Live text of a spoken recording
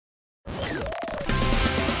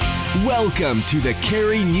Welcome to the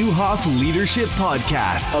Carey Nieuwhof Leadership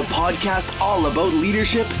Podcast, a podcast all about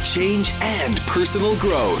leadership, change, and personal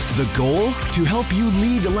growth. The goal? To help you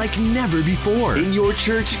lead like never before in your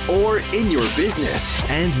church or in your business.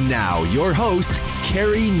 And now, your host,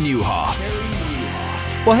 Carey Nieuwhof.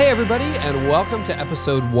 Well, hey, everybody, and welcome to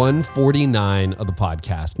episode 149 of the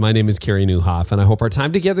podcast. My name is Carey Nieuwhof, and I hope our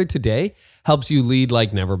time together today helps you lead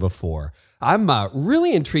like never before. I'm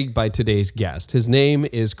really intrigued by today's guest. His name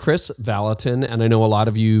is Kris Vallotton, and I know a lot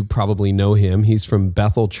of you probably know him. He's from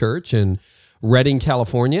Bethel Church in Redding,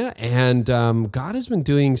 California, and God has been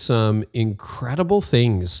doing some incredible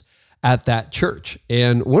things at that church.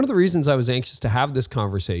 And one of the reasons I was anxious to have this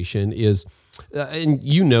conversation is, and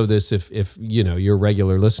you know this if you know you're a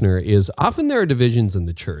regular listener, is often there are divisions in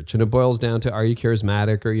the church, and it boils down to: are you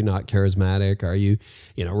charismatic? Are you not charismatic? Are you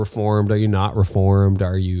reformed? Are you not reformed?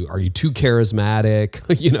 Are you too charismatic?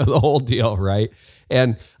 The whole deal, right?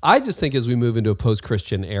 And I just think as we move into a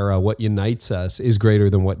post-Christian era, what unites us is greater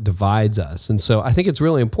than what divides us. And so I think it's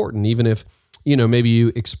really important, even if maybe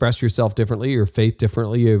you express yourself differently, your faith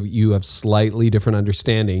differently, you have slightly different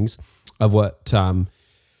understandings of what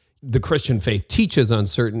the Christian faith teaches on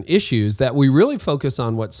certain issues, that we really focus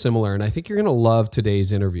on what's similar. And I think you're going to love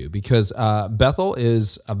today's interview because Bethel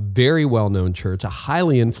is a very well-known church, a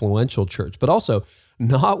highly influential church, but also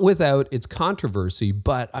not without its controversy.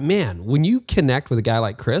 But man, when you connect with a guy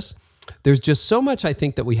like Kris, there's just so much I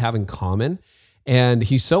think that we have in common. And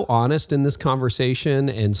he's so honest in this conversation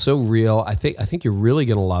and so real. I think you're really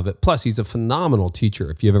going to love it. Plus, he's a phenomenal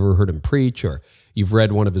teacher if you've ever heard him preach or you've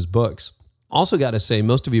read one of his books. Also got to say,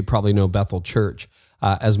 most of you probably know Bethel Church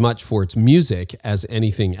as much for its music as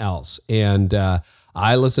anything else. And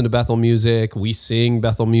I listen to Bethel music. We sing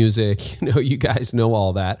Bethel music. You guys know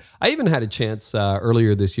all that. I even had a chance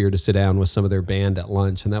earlier this year to sit down with some of their band at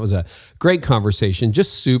lunch, and that was a great conversation,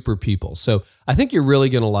 just super people. So I think you're really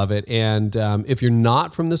going to love it. And if you're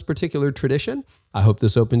not from this particular tradition, I hope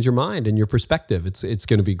this opens your mind and your perspective. It's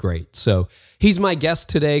going to be great. So he's my guest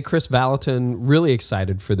today, Kris Vallotton. Really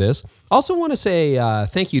excited for this. Also want to say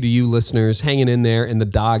thank you to you listeners hanging in there in the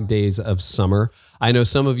dog days of summer. I know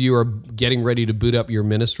some of you are getting ready to boot up your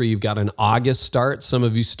ministry. You've got an August start. Some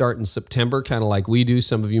of you start in September, kind of like we do.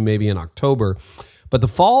 Some of you maybe in October. But the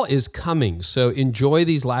fall is coming, so enjoy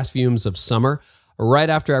these last few months of summer.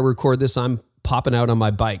 Right after I record this, I'm popping out on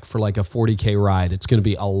my bike for like a 40K ride. It's going to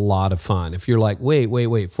be a lot of fun. If you're like,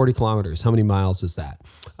 wait, 40 kilometers, how many miles is that?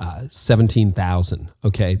 17,000.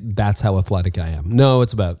 Okay, that's how athletic I am. No,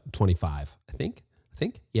 it's about 25, I think.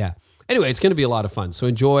 Yeah. Anyway, it's going to be a lot of fun. So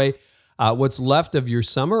enjoy what's left of your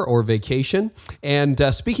summer or vacation. And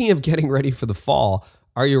speaking of getting ready for the fall,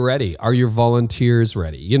 are you ready? Are your volunteers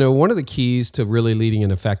ready? One of the keys to really leading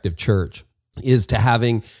an effective church is to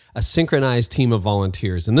having a synchronized team of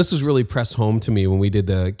volunteers. And this was really pressed home to me when we did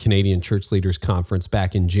the Canadian Church Leaders Conference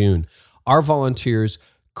back in June. Our volunteers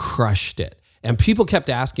crushed it. And people kept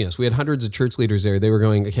asking us, we had hundreds of church leaders there. They were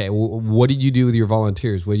going, okay, what did you do with your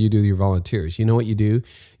volunteers? What do you do with your volunteers? You know what you do?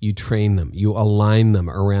 You train them. You align them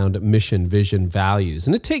around mission, vision, values.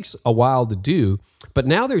 And it takes a while to do, but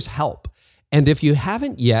now there's help. And if you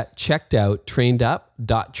haven't yet checked out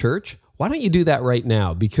trainedup.church, why don't you do that right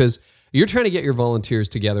now? Because you're trying to get your volunteers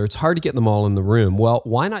together. It's hard to get them all in the room. Well,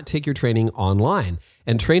 why not take your training online?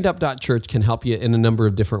 And trainedup.church can help you in a number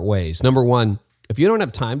of different ways. Number one, if you don't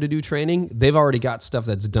have time to do training, they've already got stuff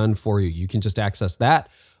that's done for you. You can just access that,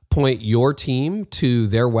 point your team to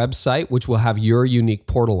their website, which will have your unique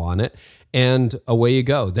portal on it, and away you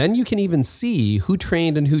go. Then you can even see who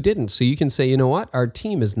trained and who didn't. So you can say, you know what, our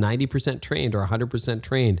team is 90% trained or 100%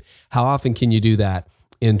 trained. How often can you do that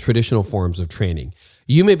in traditional forms of training?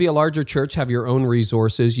 You may be a larger church, have your own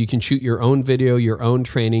resources. You can shoot your own video, your own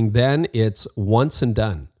training. Then it's once and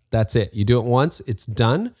done. That's it. You do it once, it's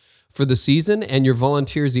done for the season, and your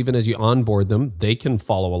volunteers, even as you onboard them, they can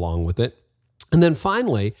follow along with it. And then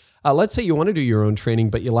finally, let's say you want to do your own training,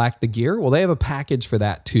 but you lack the gear. Well, they have a package for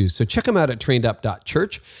that too. So check them out at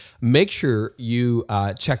trainedup.church. Make sure you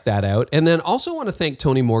check that out. And then also want to thank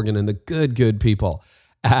Tony Morgan and the good people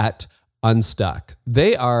at Unstuck.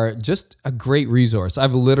 They are just a great resource.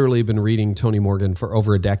 I've literally been reading Tony Morgan for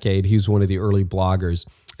over a decade. He's one of the early bloggers.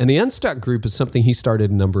 And the Unstuck group is something he started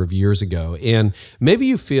a number of years ago. And maybe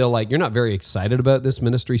you feel like you're not very excited about this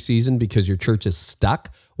ministry season because your church is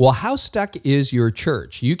stuck. Well, how stuck is your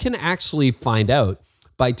church? You can actually find out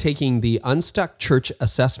by taking the Unstuck Church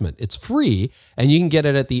Assessment. It's free, and you can get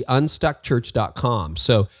it at the unstuckchurch.com.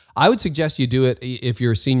 So I would suggest you do it if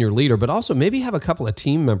you're a senior leader, but also maybe have a couple of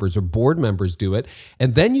team members or board members do it,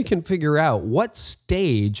 and then you can figure out what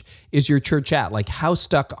stage is your church at, like how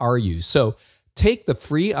stuck are you? So take the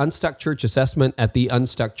free Unstuck Church assessment at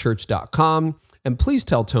theunstuckchurch.com. And please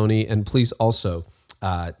tell Tony, and please also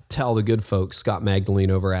tell the good folks, Scott Magdalene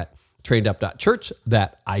over at trainedup.church,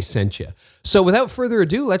 that I sent you. So without further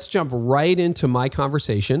ado, let's jump right into my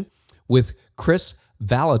conversation with Kris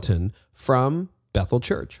Vallotton from Bethel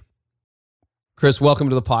Church. Kris, welcome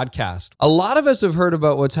to the podcast. A lot of us have heard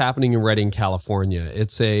about what's happening in Redding, California.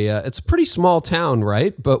 It's a pretty small town,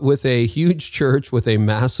 right? But with a huge church with a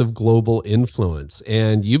massive global influence.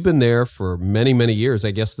 And you've been there for many, many years. I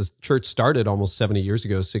guess the church started almost 70 years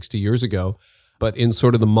ago, 60 years ago. But in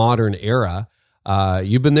sort of the modern era,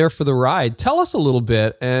 you've been there for the ride. Tell us a little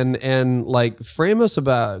bit and like frame us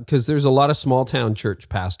about, because there's a lot of small town church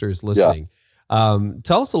pastors listening. Yeah.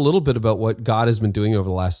 Tell us a little bit about what God has been doing over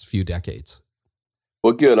the last few decades.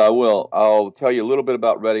 Well, good. I will. I'll tell you a little bit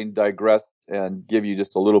about Redding, digress, and give you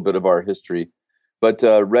just a little bit of our history. But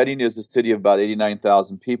Redding is a city of about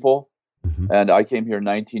 89,000 people, and I came here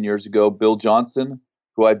 19 years ago. Bill Johnson,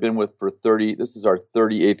 who I've been with for 30, this is our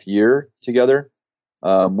 38th year together.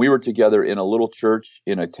 We were together in a little church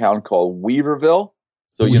in a town called Weaverville.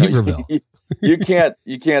 So Weaverville. You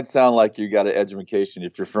can't sound like you got an education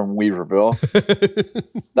if you're from Weaverville.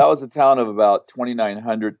 That was a town of about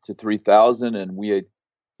 2,900 to 3,000, and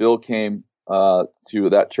Bill came to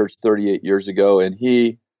that church 38 years ago, and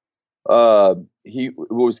he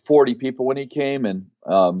was 40 people when he came, and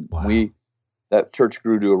that church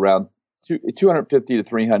grew to around 250 to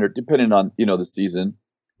 300, depending on the season.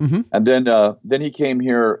 And then he came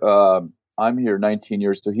here. I'm here 19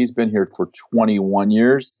 years, so he's been here for 21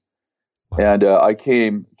 years. And Kathy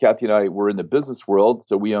and I were in the business world,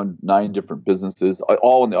 so we owned 9 different businesses,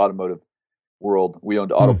 all in the automotive world. We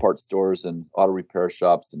owned auto parts stores and auto repair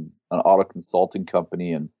shops and an auto consulting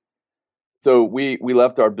company. And so we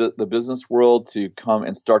left the business world to come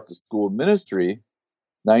and start the school of ministry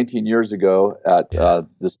 19 years ago at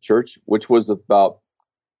this church, which was about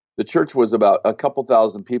a couple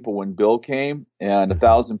thousand people when Bill came, and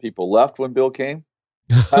 1,000 people left when Bill came.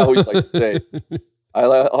 I always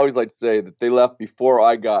like to say that they left before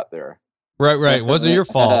I got there. Right. It wasn't your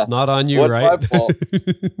fault. Not on you, right? My fault.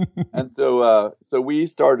 And so we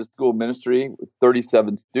started a school ministry with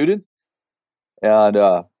 37 students. And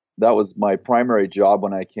that was my primary job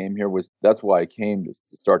when I came here. That's why I came, to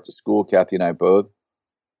start the school, Kathy and I both.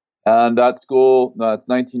 And that school, it's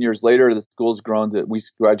 19 years later, the school's grown to, we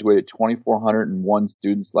graduated 2,401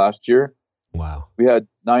 students last year. Wow. We had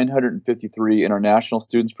 953 international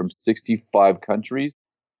students from 65 countries.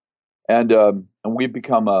 And we've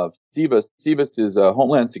become CVIS. CVIS is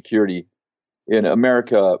Homeland Security. In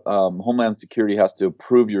America, Homeland Security has to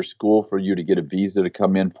approve your school for you to get a visa to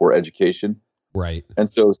come in for education. Right.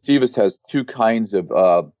 And so CVIS has 2 kinds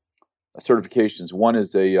of certifications. One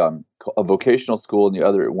is a vocational school, and the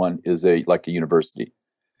other one is like a university.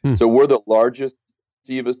 So we're the largest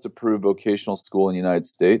CVIS approved vocational school in the United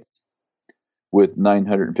States, with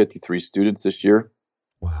 953 students this year.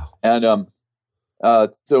 Wow. And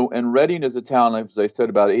and Redding is a town, as I said,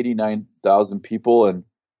 about 89,000 people, and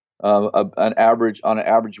on an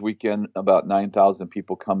average weekend, about 9,000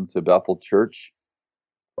 people come to Bethel Church.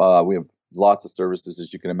 We have lots of services,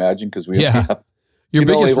 as you can imagine, because we have, your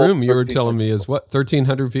biggest room, you were telling me, is what,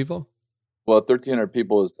 1,300 people? Well, 1,300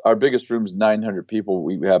 people is our biggest room is 900 people.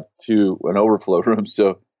 We have an overflow room,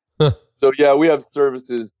 so. So yeah, we have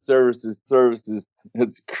services.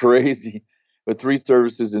 It's crazy. With 3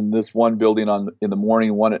 services in this one building in the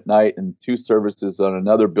morning, 1 at night, and 2 services on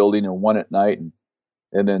another building and 1 at night,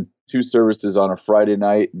 and then 2 services on a Friday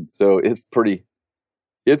night. And so it's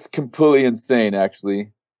completely insane,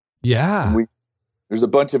 actually. Yeah. There's a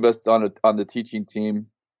bunch of us on the teaching team.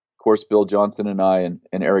 Of course, Bill Johnson and I and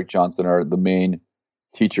Eric Johnson are the main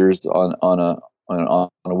teachers on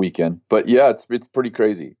a weekend. But yeah, it's pretty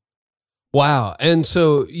crazy. Wow. And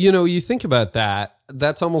so, you think about that,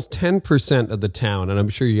 that's almost 10% of the town. And I'm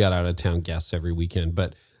sure you got out of town guests every weekend,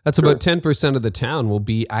 but that's about 10% of the town will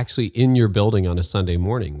be actually in your building on a Sunday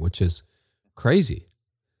morning, which is crazy.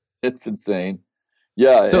 It's insane.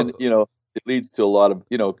 Yeah. And, it leads to a lot of,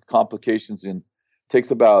 complications, and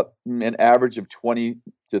takes about an average of 20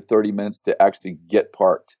 to 30 minutes to actually get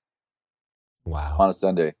parked. Wow. On a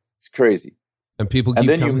Sunday. It's crazy. And people keep And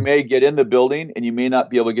then coming. you may get in the building and you may not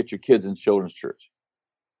be able to get your kids in children's church.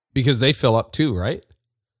 Because they fill up too, right?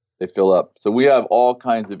 They fill up. So we have all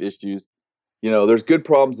kinds of issues. There's good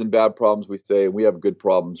problems and bad problems, we say. We have good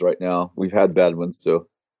problems right now. We've had bad ones, so.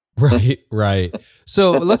 Right.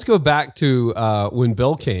 So let's go back to when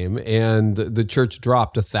Bill came and the church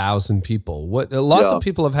dropped 1,000 people. Lots of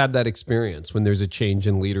people have had that experience when there's a change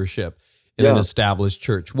in leadership in an established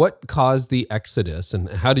church. What caused the exodus, and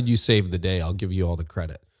how did you save the day? I'll give you all the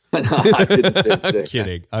credrit. I didn't say I'm that.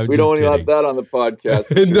 kidding. We don't even have that on the podcast.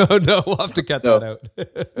 No, we'll have to cut that out.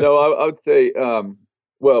 No, I would say,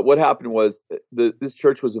 well, what happened was this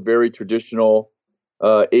church was a very traditional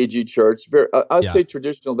AG church. I would say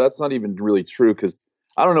traditional. That's not even really true, because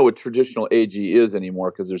I don't know what traditional AG is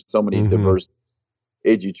anymore, because there's so many diverse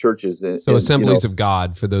AG churches. So Assemblies of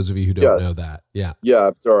God, for those of you who don't know that. Yeah. Yeah,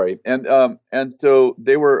 I'm sorry. And so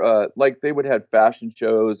they were they would have fashion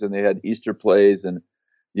shows, and they had Easter plays, and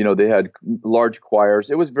they had large choirs.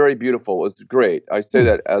 It was very beautiful. It was great. I say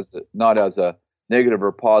that as not as a negative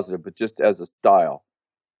or positive, but just as a style.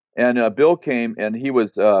 And Bill came, and he was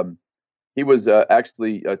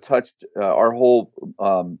actually touched. Our whole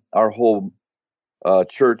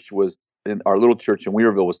church was in our little church in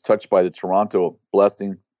Weaverville was touched by the Toronto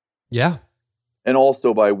blessing. Yeah. And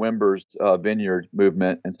also by Wimber's Vineyard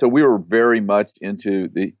movement. And so we were very much into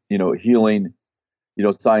the, healing,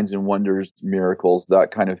 signs and wonders, miracles,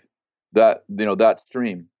 that kind of, that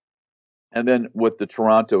stream. And then with the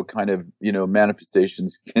Toronto kind of,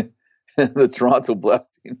 manifestations, the Toronto blessing.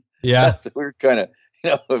 Yeah. We were kind of,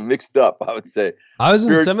 mixed up, I would say. I was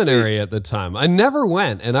in seminary at the time. I never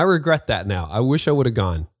went, and I regret that now. I wish I would have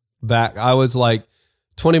gone back. I was like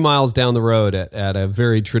 20 miles down the road at a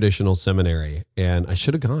very traditional seminary, and I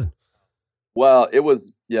should have gone. Well, it was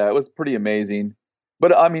pretty amazing.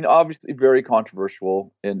 But I mean, obviously very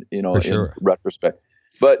controversial in retrospect.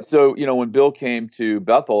 But so, when Bill came to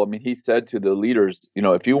Bethel, I mean, he said to the leaders,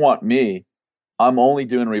 if you want me, I'm only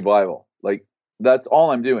doing revival. Like, that's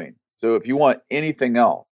all I'm doing. So if you want anything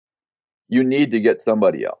else, you need to get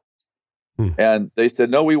somebody else. And they said,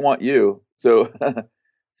 no, we want you. So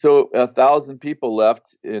 1,000 people left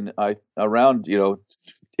in around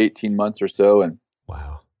 18 months or so, and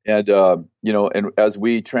wow, and and as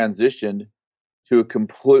we transitioned to a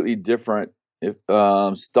completely different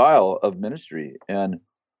style of ministry, and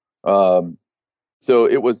so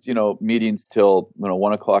it was meetings till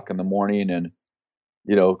 1 o'clock in the morning, and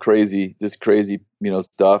crazy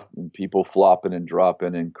stuff, and people flopping and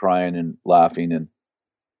dropping and crying and laughing, and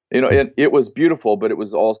and it was beautiful, but it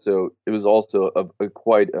was also a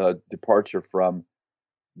quite a departure from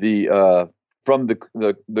the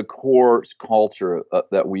core culture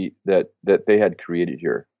that they had created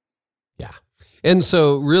here. Yeah. And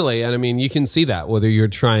so really, and I mean, you can see that whether you're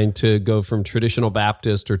trying to go from traditional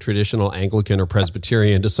Baptist or traditional Anglican or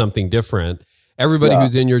Presbyterian to something different. Everybody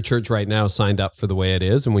who's in your church right now signed up for the way it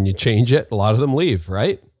is, and when you change it, a lot of them leave,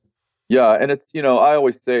 right? Yeah, and it's I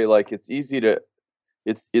always say, like, it's easy to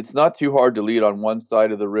it's not too hard to lead on one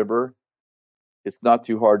side of the river. It's not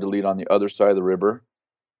too hard to lead on the other side of the river.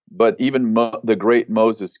 But even the great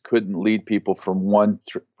Moses couldn't lead people from one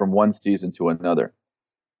season to another.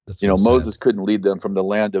 That's Moses couldn't lead them from the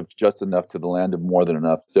land of just enough to the land of more than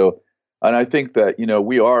enough. So, and I think that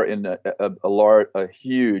we are in a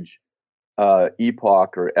huge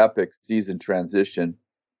epoch or epic season transition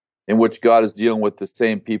in which God is dealing with the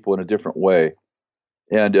same people in a different way.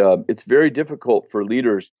 And it's very difficult for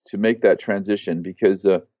leaders to make that transition, because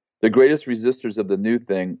the greatest resistors of the new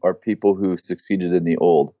thing are people who succeeded in the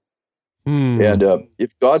old. And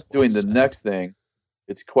if God's doing the next thing,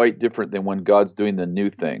 it's quite different than when God's doing the new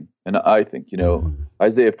thing. And I think,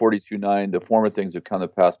 Isaiah 42:9, the former things have come to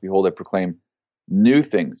pass. Behold, I proclaim new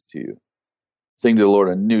things to you. Sing to the Lord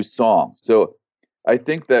a new song. So I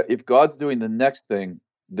think that if God's doing the next thing,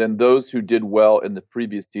 then those who did well in the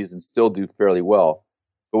previous season still do fairly well.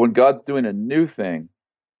 But when God's doing a new thing,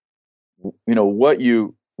 what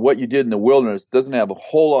you did in the wilderness doesn't have a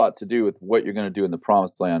whole lot to do with what you're going to do in the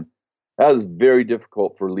promised land. That is very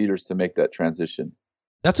difficult for leaders to make that transition.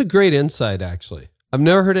 That's a great insight, actually. I've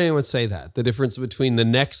never heard anyone say that. The difference between the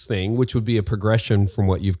next thing, which would be a progression from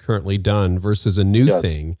what you've currently done, versus a new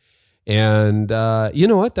thing. And you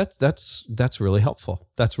know what? That's really helpful.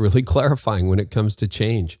 That's really clarifying when it comes to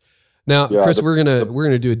change. Now, Kris, we're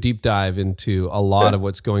gonna do a deep dive into a lot of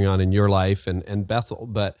what's going on in your life and Bethel.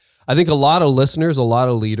 But I think a lot of listeners, a lot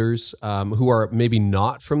of leaders who are maybe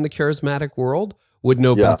not from the charismatic world would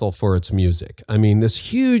know Bethel for its music. I mean, this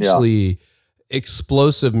hugely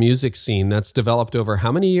explosive music scene that's developed over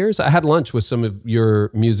how many years? I had lunch with some of your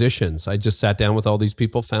musicians. I just sat down with all these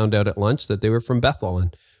people, found out at lunch that they were from Bethel,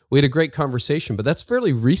 and we had a great conversation. But that's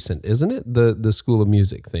fairly recent, isn't it? The School of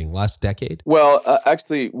Music thing, last decade? Well,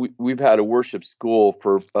 actually, we've had a worship school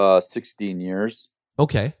for 16 years.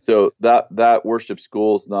 Okay. So that worship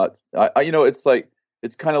school is not,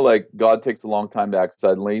 it's kind of like God takes a long time to act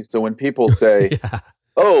suddenly. So when people say,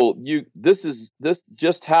 oh, this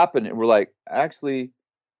just happened, and we're like, actually,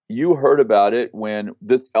 you heard about it when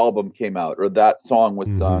this album came out or that song was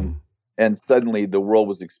sung, and suddenly the world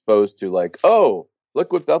was exposed to like, oh,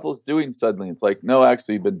 look what Bethel's doing suddenly. It's like, no,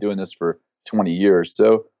 actually, you've been doing this for 20 years.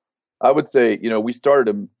 So I would say, we've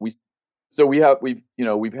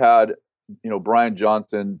had, Brian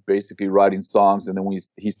Johnson basically writing songs, and then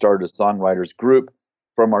he started a songwriters group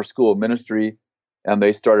from our school of ministry, and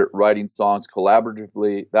they started writing songs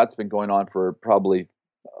collaboratively. That's been going on for probably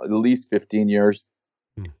at least 15 years.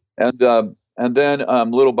 And then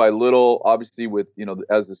little by little, obviously with,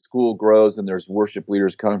 as the school grows and there's worship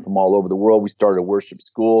leaders coming from all over the world, we started a worship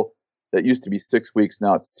school that used to be 6 weeks.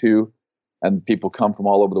 Now it's 2. And people come from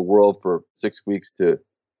all over the world for 6 weeks to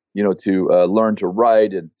learn to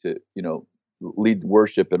write and to, lead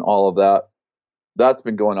worship and all of that. That's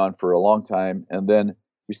been going on for a long time. And then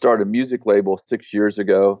we started a music label 6 years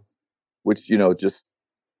ago, which, just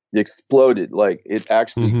exploded. Like it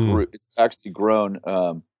actually grew. It's actually grown.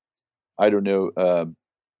 I don't know,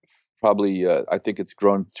 probably, I think it's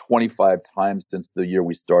grown 25 times since the year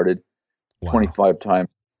we started, 25 times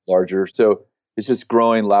larger. So it's just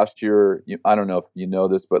growing. Last year, I don't know if you know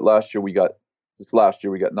this, but last year we got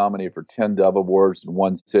nominated for 10 Dove Awards and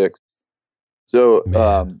won 6. So,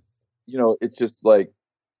 it's just like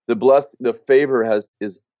the favor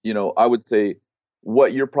is, I would say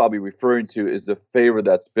what you're probably referring to is the favor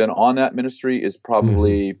that's been on that ministry is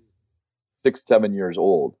probably 6-7 years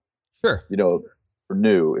old. Sure. Or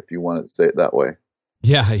new, if you want to say it that way.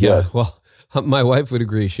 Yeah. Well, my wife would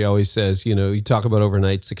agree. She always says, you talk about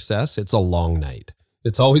overnight success. It's a long night.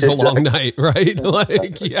 It's always a long night, right?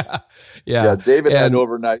 Like, yeah. David had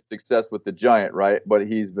overnight success with the Giant, right? But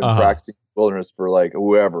he's been practicing wilderness for like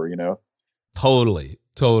whoever, Totally.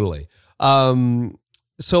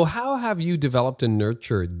 So how have you developed and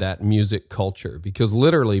nurtured that music culture? Because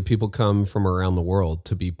literally people come from around the world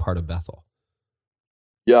to be part of Bethel.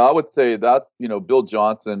 Yeah, I would say that's, Bill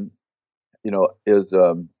Johnson,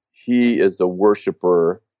 he is a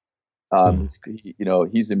worshiper.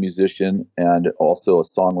 He's a musician and also a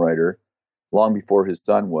songwriter long before his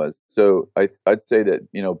son was. So I'd say that,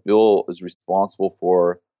 Bill is responsible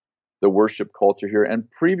for the worship culture here. And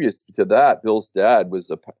previous to that, Bill's dad was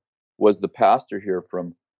the pastor here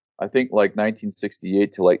from, I think, like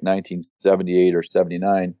 1968 to like 1978 or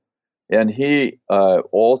 79. And he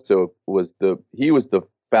also was the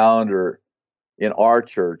founder in our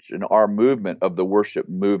church, in our movement of the worship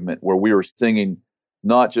movement, where we were singing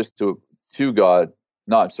not just to God,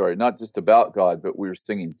 not just about God, but we were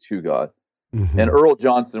singing to God. And Earl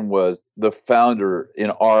Johnson was the founder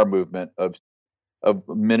in our movement of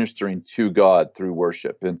ministering to God through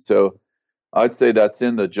worship. And so I'd say that's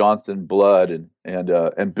in the Johnson blood,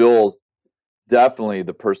 and Bill's definitely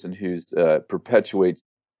the person who's perpetuates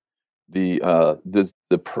the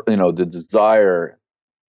desire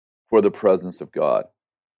for the presence of God.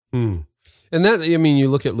 And that, you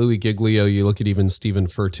look at Louis Giglio, you look at even Stephen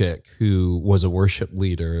Furtick, who was a worship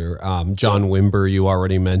leader, John Wimber, you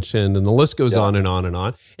already mentioned, and the list goes on and on and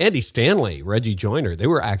on. Andy Stanley, Reggie Joyner, they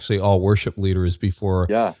were actually all worship leaders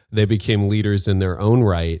before they became leaders in their own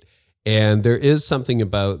right. And there is something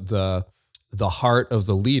about the heart of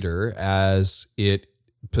the leader as it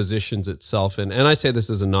positions itself in, and I say this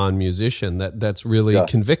as a non-musician, that's really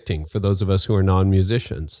convicting for those of us who are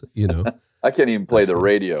non-musicians, I can't even play the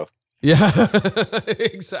radio. Yeah,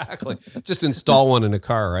 exactly. Just install one in a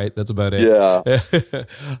car, right? That's about it. Yeah.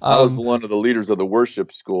 I was one of the leaders of the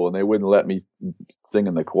worship school, and they wouldn't let me sing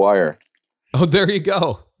in the choir. Oh, there you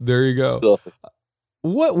go. So,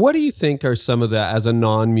 what do you think are some of the, as a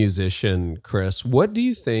non-musician, Kris, what do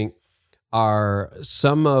you think are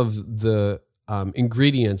some of the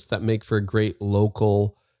ingredients that make for a great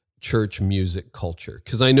local church music culture?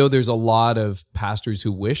 Because I know there's a lot of pastors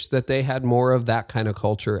who wish that they had more of that kind of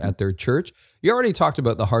culture at their church. You already talked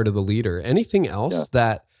about the heart of the leader. Anything else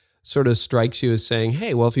that sort of strikes you as saying,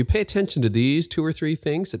 hey, well, if you pay attention to these 2 or 3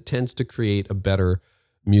 things, it tends to create a better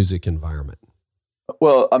music environment?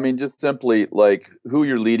 Well, just simply like who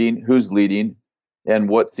you're leading, who's leading, and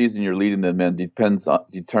what season you're leading them in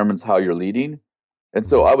determines how you're leading. And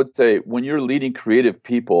so I would say when you're leading creative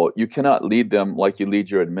people, you cannot lead them like you lead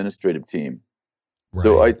your administrative team. Right.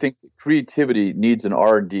 So I think creativity needs an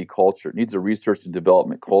R&D culture. It needs a research and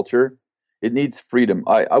development culture. It needs freedom.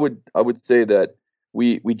 I would say that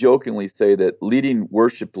we jokingly say that leading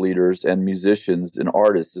worship leaders and musicians and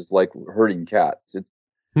artists is like herding cats. It's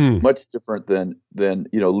much different than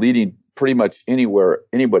leading pretty much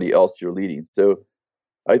anybody else you're leading. So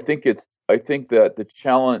I think that the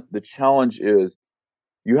challenge is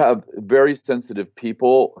you have very sensitive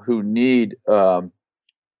people who need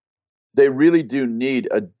they really do need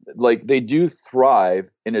they do thrive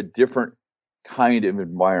in a different kind of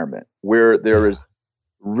environment where there is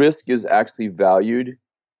risk is actually valued,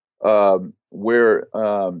 where,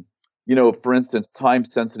 for instance, time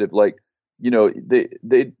sensitive,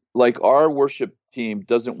 they like our worship team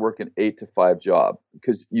doesn't work an 8 to 5 job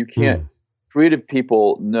because you can't, creative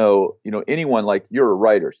people know, anyone, like you're a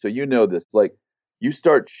writer, so you know this, like you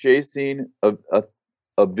start chasing a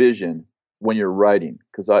vision when you're writing,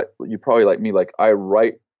 because you probably like me, like I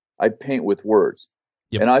paint with words.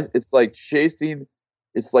 Yep. And it's like chasing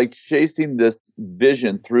this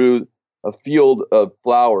vision through a field of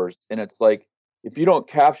flowers. And it's like, if you don't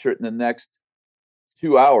capture it in the next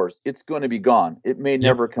 2 hours, it's going to be gone. It may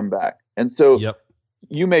never come back. And so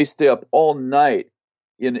you may stay up all night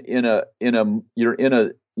in the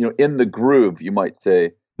groove, you might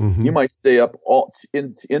say. Mm-hmm. You might stay up all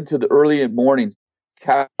into the early mornings,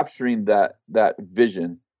 capturing that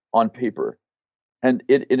vision on paper. And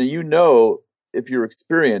if you're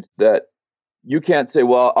experienced, that you can't say,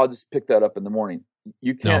 well, I'll just pick that up in the morning.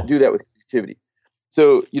 You can't do that with creativity.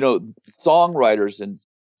 So, songwriters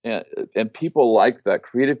and people like that,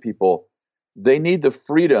 creative people, they need the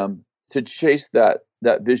freedom to chase that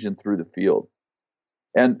vision through the field.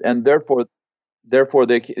 And therefore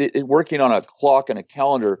working on a clock and a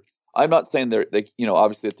calendar, I'm not saying they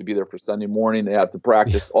obviously have to be there for Sunday morning, they have to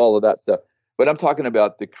practice all of that stuff. But I'm talking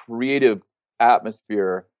about the creative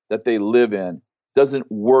atmosphere that they live in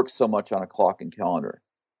doesn't work so much on a clock and calendar.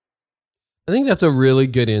 I think that's a really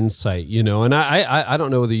good insight, and I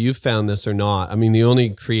don't know whether you've found this or not. I mean, the only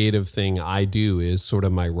creative thing I do is sort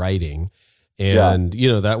of my writing, and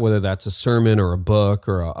that whether that's a sermon or a book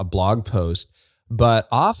or a blog post. But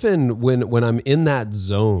often when I'm in that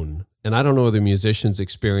zone, and I don't know whether musicians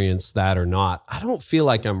experience that or not, I don't feel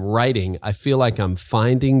like I'm writing. I feel like I'm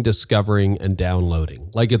finding, discovering, and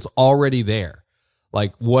downloading. Like it's already there.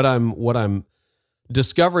 Like what I'm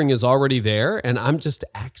discovering is already there, and I'm just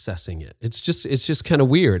accessing it. It's just kind of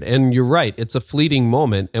weird. And you're right. It's a fleeting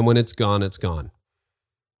moment, and when it's gone, it's gone.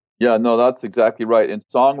 Yeah, no, that's exactly right. And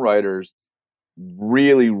songwriters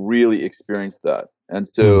really, really experience that. And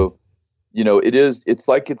so, it's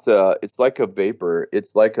like a vapor. It's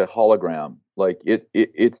like a hologram. Like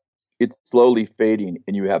it's slowly fading,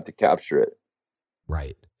 and you have to capture it.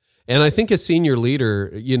 Right. And I think as senior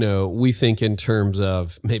leader, we think in terms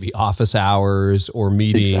of maybe office hours or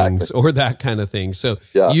meetings or that kind of thing. So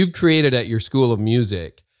you've created at your School of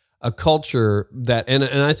Music a culture that, and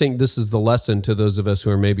I think this is the lesson to those of us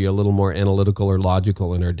who are maybe a little more analytical or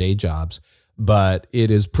logical in our day jobs, but it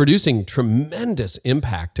is producing tremendous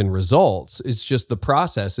impact and results. It's just the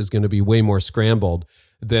process is going to be way more scrambled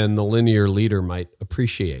than the linear leader might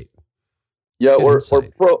appreciate. Yeah, or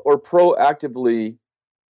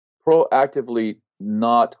proactively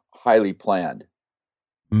not highly planned.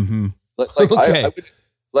 Mm-hmm. I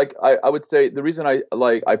would say the reason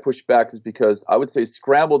I push back is because I would say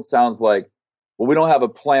scrambled sounds like, well, we don't have a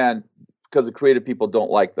plan because the creative people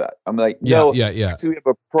don't like that. I'm like, no, we have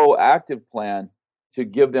a proactive plan to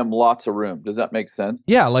give them lots of room. Does that make sense?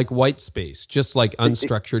 Yeah, like white space, just like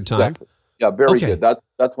unstructured time. Exactly. Yeah, very good.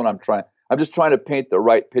 That's what I'm trying. I'm just trying to paint the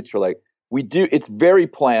right picture. Like we do, it's very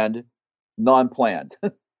planned, non-planned.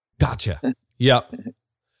 Gotcha. Yep.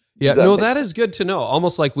 Yeah. No, that is good to know.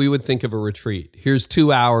 Almost like we would think of a retreat. Here's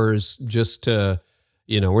 2 hours just to,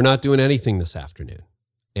 we're not doing anything this afternoon.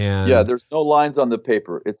 And there's no lines on the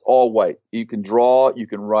paper. It's all white. You can draw, you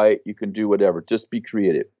can write, you can do whatever. Just be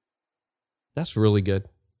creative. That's really good.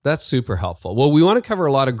 That's super helpful. Well, we want to cover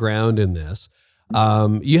a lot of ground in this.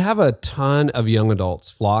 You have a ton of young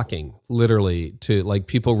adults flocking, literally, to like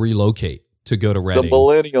people relocate to go to Reading. The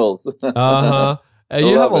millennials. Uh-huh. And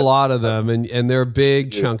you have a lot of them, and they're a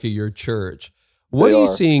big chunk of your church. What are you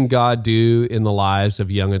seeing God do in the lives of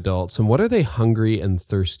young adults, and what are they hungry and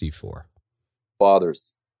thirsty for? Fathers.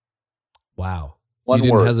 Wow. One you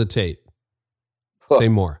didn't word. hesitate. Say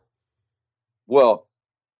more. Well,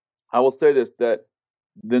 I will say this, that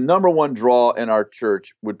the number one draw in our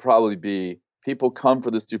church would probably be people come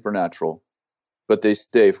for the supernatural, but they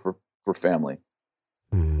stay for family.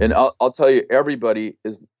 Mm. And I'll tell you, everybody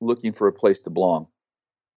is looking for a place to belong.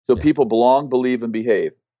 So people belong, believe, and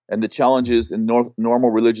behave. And the challenge is in normal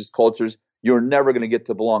religious cultures, you're never going to get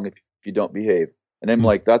to belong if you don't behave. And I'm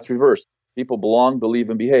like, that's reversed. People belong, believe,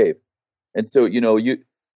 and behave. And so,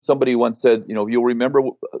 somebody once said, you'll remember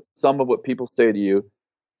some of what people say to you.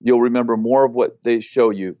 You'll remember more of what they show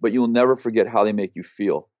you, but you'll never forget how they make you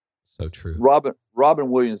feel. So true. Robin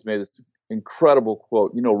Williams made this incredible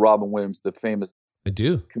quote. Robin Williams, the famous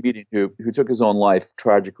comedian who took his own life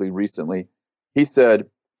tragically recently. He said,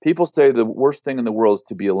 people say the worst thing in the world is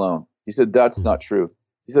to be alone. He said, that's not true.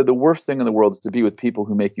 He said, the worst thing in the world is to be with people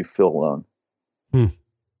who make you feel alone.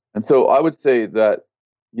 And so I would say that,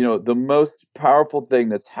 the most powerful thing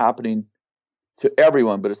that's happening to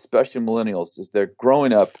everyone, but especially millennials, is they're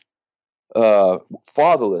growing up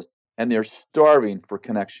fatherless and they're starving for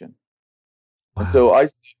connection. Wow. And so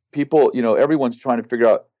people, everyone's trying to figure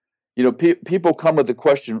out, people come with the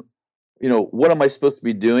question, what am I supposed to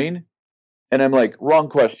be doing? And I'm like, wrong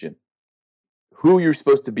question. Who you're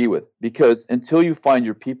supposed to be with, because until you find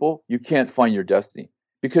your people, you can't find your destiny,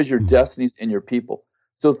 because your destiny's in your people.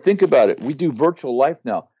 So think about it. We do virtual life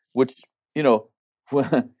now, which,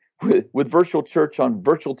 with virtual church on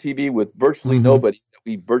virtual TV with virtually nobody that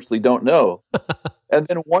we virtually don't know, and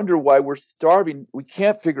then wonder why we're starving. We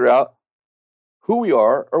can't figure out who we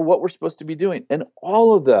are or what we're supposed to be doing. And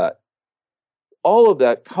all of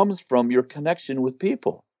that comes from your connection with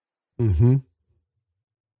people.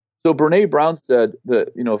 So Brene Brown said,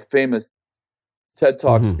 the famous TED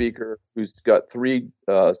Talk speaker who's got 3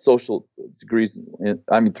 degrees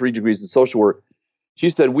in social work. She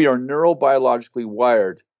said, we are neurobiologically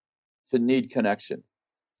wired to need connection.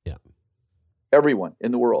 Yeah. Everyone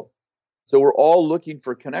in the world. So we're all looking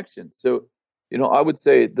for connection. So, I would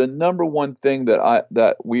say the number one thing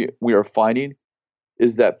that we are finding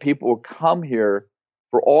is that people come here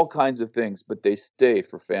for all kinds of things, but they stay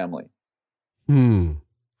for family.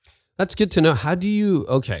 That's good to know. How do you,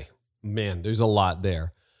 okay, man, there's a lot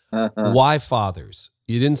there. Why fathers?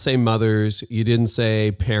 You didn't say mothers. You didn't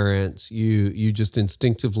say parents. You just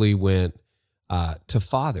instinctively went to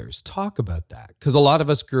fathers. Talk about that. Because a lot of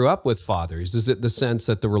us grew up with fathers. Is it the sense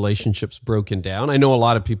that the relationship's broken down? I know a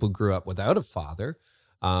lot of people grew up without a father.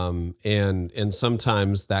 And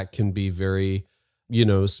sometimes that can be very,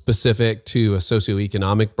 specific to a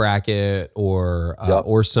socioeconomic bracket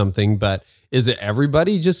or something. But is it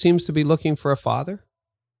everybody just seems to be looking for a father?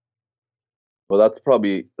 Well, that's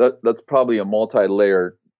probably a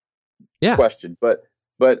multi-layered question. But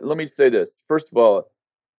let me say this. First of all,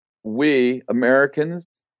 we Americans,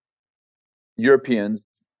 Europeans,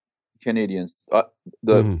 Canadians,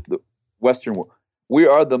 the Western world, we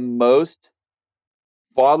are the most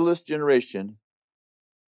fatherless generation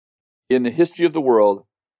in the history of the world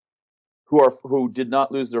who did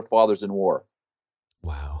not lose their fathers in war.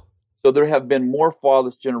 Wow. So there have been more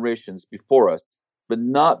fatherless generations before us, but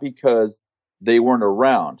not because they weren't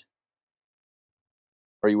around.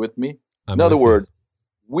 Are you with me? In other words,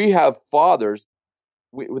 we have fathers,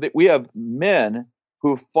 we have men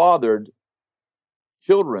who fathered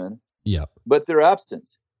children, but they're absent.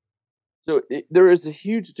 So there is a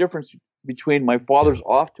huge difference between my father's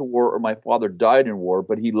off to war or my father died in war,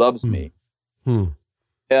 but he loves me.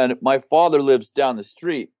 And my father lives down the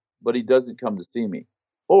street, but he doesn't come to see me.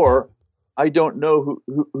 Or I don't know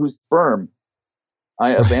whose sperm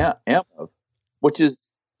I am of, which is,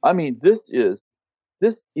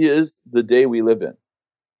 this is the day we live in.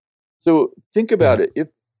 So think about it.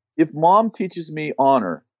 If mom teaches me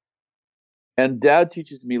honor and dad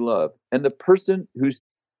teaches me love, and the person who's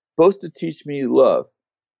supposed to teach me love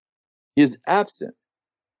is absent,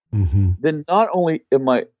 then not only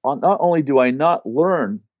do I not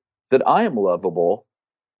learn that I am lovable,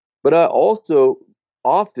 but I also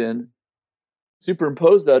often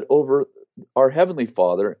superimpose that over our Heavenly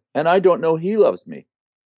Father, and I don't know He loves me.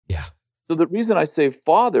 Yeah. So the reason I say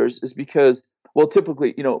fathers is because,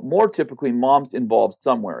 typically, more typically, mom's involved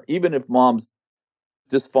somewhere. Even if mom's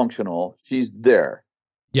dysfunctional, she's there.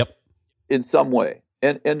 Yep. In some way.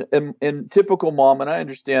 And typical mom, and I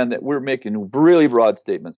understand that we're making really broad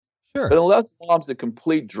statements. Sure. But unless mom's a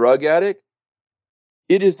complete drug addict,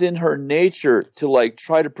 it is in her nature to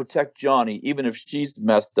try to protect Johnny, even if she's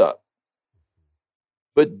messed up.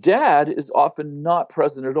 But dad is often not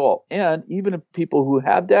present at all. And even if people who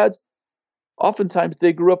have dads, oftentimes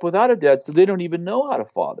they grew up without a dad, so they don't even know how to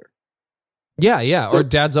father. Yeah. Or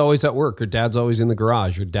dad's always at work, or dad's always in the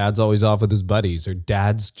garage, or dad's always off with his buddies, or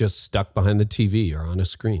dad's just stuck behind the TV or on a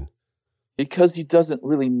screen. Because he doesn't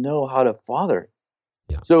really know how to father.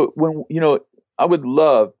 Yeah. So when, I would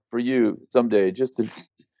love for you someday just to,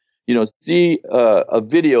 see a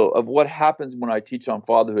video of what happens when I teach on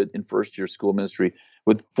fatherhood in first-year school ministry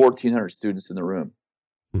with 1,400 students in the room.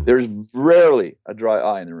 There's rarely a dry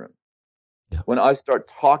eye in the room. Yeah. When I start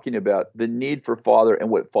talking about the need for father and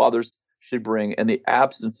what fathers should bring and the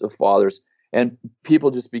absence of fathers, and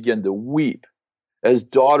people just begin to weep. As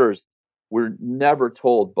daughters, we're never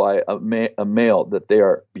told by a male that they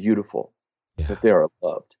are beautiful, that they are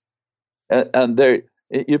loved. And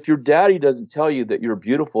if your daddy doesn't tell you that you're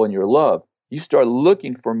beautiful and you're loved, you start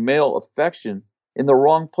looking for male affection in the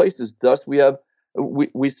wrong places. Thus,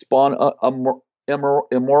 we spawn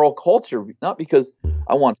immoral culture, not because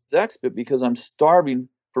I want sex, but because I'm starving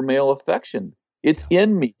for male affection. It's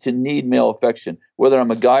in me to need male affection, whether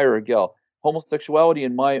I'm a guy or a gal. Homosexuality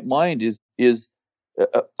in my mind is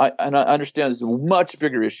I understand it's a much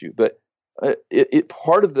bigger issue, but it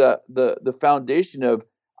part of the foundation of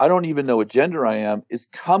I don't even know what gender I am is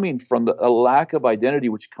coming from a lack of identity,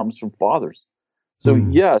 which comes from fathers. So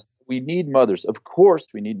yes, we need mothers. Of course,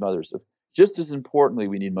 we need mothers. Just as importantly,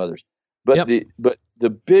 we need mothers. But the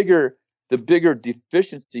bigger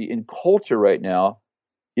deficiency in culture right now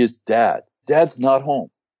is dad. Dad's not home.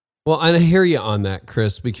 Well, and I hear you on that,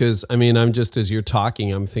 Kris, because I'm just, as you're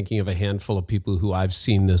talking, I'm thinking of a handful of people who I've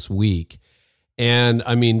seen this week. And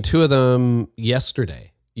two of them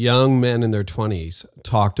yesterday, young men in their 20s,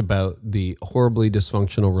 talked about the horribly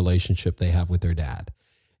dysfunctional relationship they have with their dad.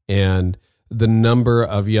 And the number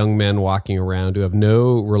of young men walking around who have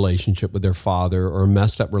no relationship with their father or a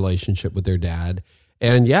messed up relationship with their dad.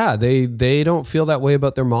 And yeah, they don't feel that way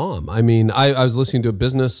about their mom. I was listening to a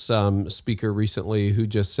business speaker recently who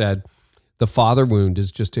just said the father wound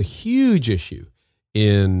is just a huge issue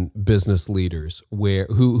in business leaders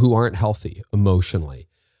who aren't healthy emotionally.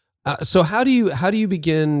 So how do you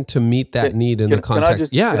begin to meet that need in the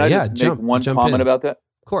context? Can I just make one comment about that?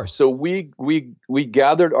 Of course. So we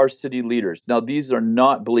gathered our city leaders. Now these are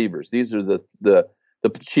not believers. These are the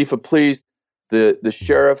chief of police, the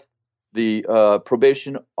sheriff, the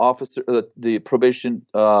probation officer, the probation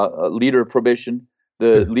leader of probation,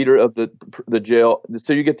 the leader of the jail.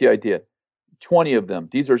 So you get the idea. 20 of them.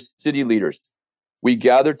 These are city leaders. We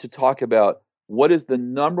gathered to talk about what is the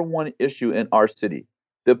number one issue in our city.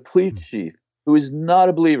 The police chief, who is not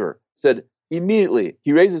a believer, said immediately,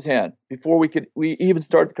 he raised his hand before we even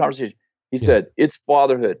start the conversation. He said, it's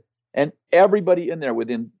fatherhood. And everybody in there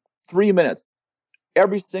within 3 minutes,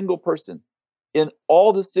 every single person in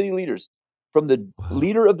all the city leaders, from the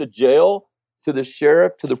leader of the jail to the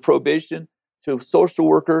sheriff to the probation to a social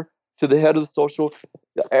worker to the head of the social,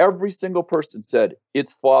 every single person said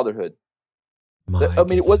it's fatherhood.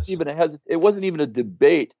 It wasn't even a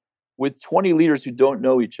debate with 20 leaders who don't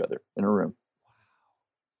know each other in a room.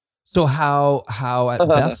 So how at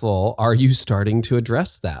Bethel are you starting to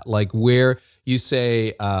address that? Like where you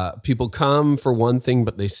say people come for one thing,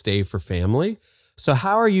 but they stay for family. So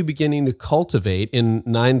how are you beginning to cultivate in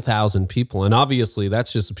 9,000 people? And obviously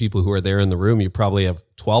that's just the people who are there in the room. You probably have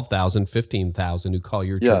 12,000, 15,000 who call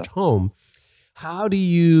your church home. How do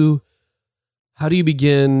you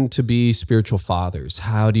begin to be spiritual fathers?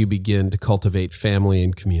 How do you begin to cultivate family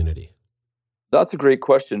and community? That's a great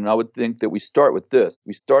question. And I would think that we start with this.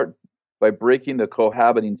 We start by breaking the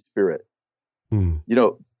cohabiting spirit.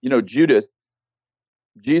 Jesus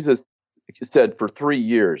said for 3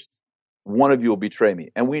 years, one of you will betray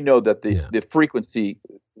me. And we know that the frequency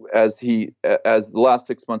as the last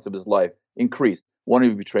 6 months of his life increased. One of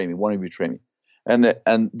you betray me, one of you betray me. And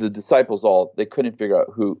the disciples they couldn't figure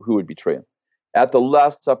out who would betray him. At the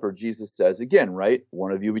Last Supper, Jesus says again, right?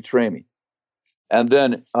 One of you betray me. And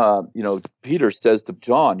then, Peter says to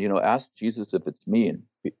John, ask Jesus if it's me.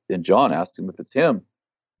 And John asked him if it's him.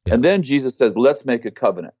 Yeah. And then Jesus says, let's make a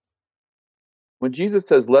covenant. When Jesus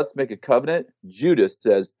says, let's make a covenant, Judas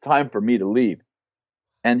says, time for me to leave.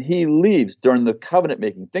 And he leaves during the covenant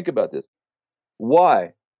making. Think about this.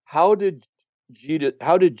 Why? How did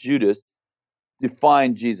Judas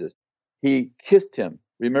define Jesus? He kissed him.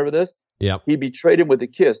 Remember this? Yeah. He betrayed him with a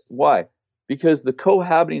kiss. Why? Because the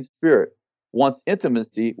cohabiting spirit wants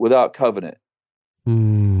intimacy without covenant.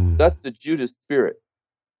 That's the Judas spirit.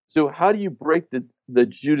 So how do you break the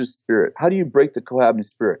Judas spirit? How do you break the cohabiting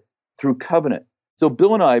spirit? Through covenant. So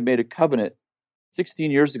Bill and I made a covenant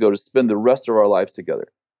 16 years ago to spend the rest of our lives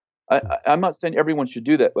together. I'm not saying everyone should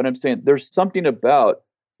do that, but I'm saying there's something about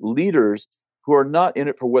leaders who are not in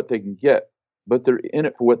it for what they can get, but they're in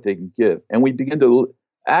it for what they can give. And we begin to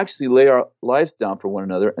actually lay our lives down for one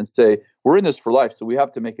another and say, we're in this for life, so we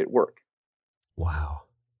have to make it work. Wow.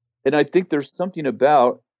 And I think there's something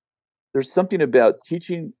about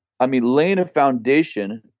teaching, laying a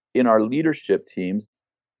foundation in our leadership teams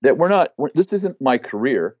that this isn't my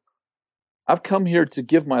career. I've come here to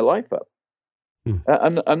give my life up.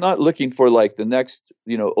 I'm not looking for like the next,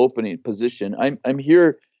 opening position. I'm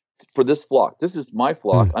here for this flock. This is my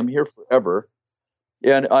flock. I'm here forever.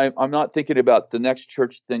 And I'm not thinking about the next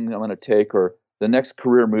church thing I'm going to take or the next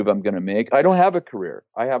career move I'm going to make. I don't have a career.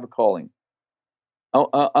 I have a calling. And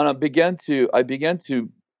I began to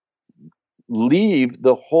leave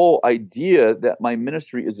the whole idea that my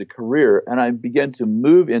ministry is a career, and I began to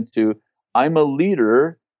move into I'm a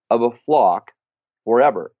leader of a flock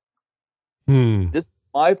forever. This is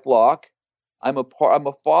my flock. I'm a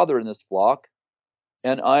father in this flock.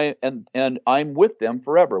 I'm with them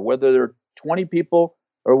forever, whether there are 20 people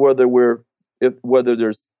or whether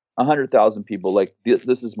there's 100,000 people. Like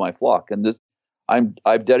this is my flock, and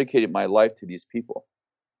I've dedicated my life to these people.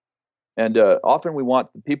 And often we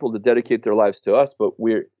want the people to dedicate their lives to us, but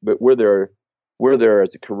we're there as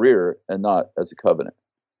a career and not as a covenant.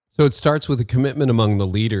 So it starts with a commitment among the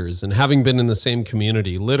leaders, and having been in the same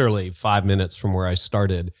community, literally 5 minutes from where I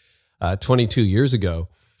started 22 years ago,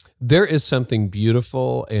 there is something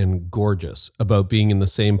beautiful and gorgeous about being in the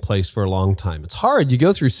same place for a long time. It's hard. You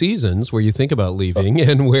go through seasons where you think about leaving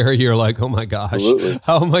and where you're like, oh my gosh, Absolutely.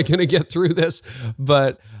 How am I going to get through this?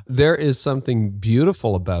 But there is something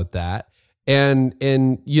beautiful about that. And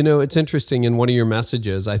it's interesting, in one of your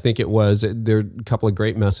messages, I think there are a couple of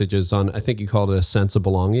great messages on, I think you called it a sense of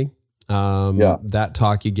belonging. That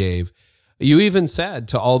talk you gave. You even said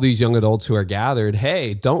to all these young adults who are gathered,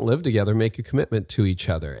 hey, don't live together, make a commitment to each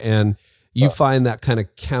other. And you find that kind of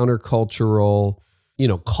countercultural,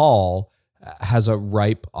 call has a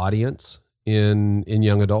ripe audience in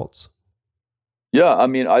young adults. Yeah, I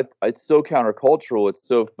mean, it's so countercultural. It's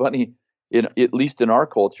so funny. At least in our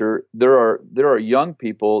culture, there are young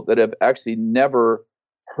people that have actually never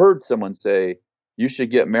heard someone say you should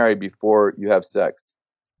get married before you have sex.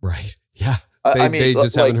 Right. Yeah. They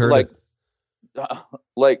just haven't heard it.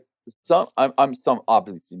 Like some,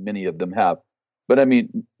 obviously many of them have, but I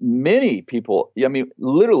mean, many people. I mean,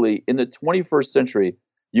 literally in the 21st century,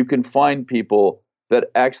 you can find people that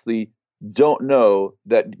actually don't know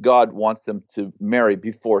that God wants them to marry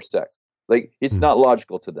before sex. Like it's not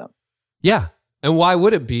logical to them. Yeah. And why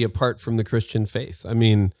would it be apart from the Christian faith? I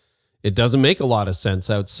mean, it doesn't make a lot of sense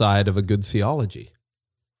outside of a good theology.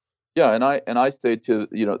 Yeah, and I say to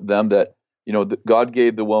them that God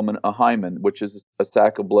gave the woman a hymen, which is a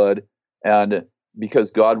sack of blood, and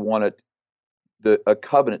because God wanted a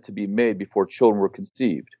covenant to be made before children were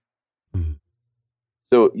conceived. Mm-hmm.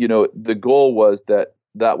 So the goal was that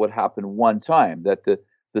would happen one time, that the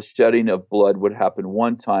shedding of blood would happen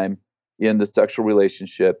one time in the sexual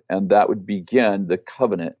relationship, and that would begin the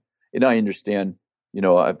covenant. And I understand,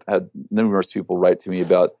 I've had numerous people write to me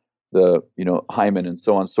about the, hymen and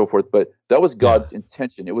so on and so forth, but that was God's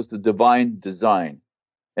intention. It was the divine design.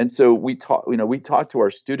 And so we talk to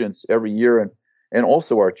our students every year, and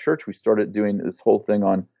also our church, we started doing this whole thing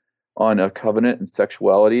on a covenant and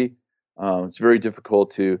sexuality. It's very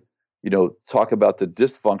difficult to, talk about the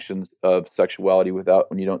dysfunctions of sexuality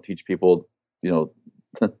when you don't teach people,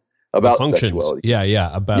 about the functions. Sexuality.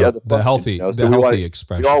 About the healthy, the healthy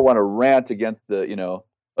expression. We all want to rant against the,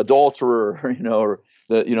 adulterer, or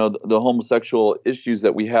the homosexual issues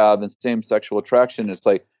that we have and same sexual attraction. It's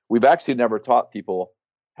like, we've actually never taught people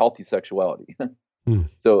healthy sexuality.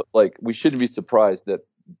 So like, we shouldn't be surprised that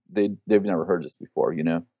they've never heard this before,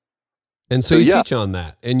 And so you teach on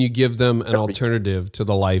that, and you give them an alternative to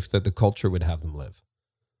the life that the culture would have them live.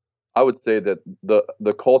 I would say that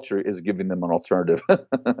the culture is giving them an alternative.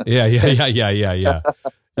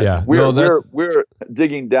 Yeah. We're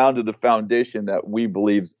digging down to the foundation that we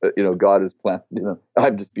believe God has planted.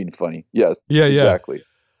 I'm just being funny. Yes. Yeah. Exactly.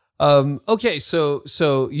 Okay,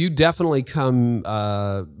 so you definitely come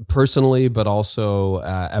personally, but also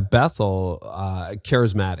at Bethel,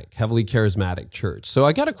 charismatic, heavily charismatic church. So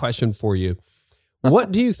I got a question for you.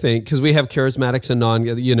 What do you think? Because we have charismatics and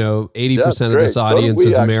 80% of this audience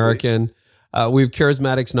is American. We have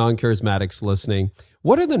charismatics, non-charismatics listening.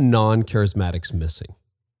 What are the non-charismatics missing?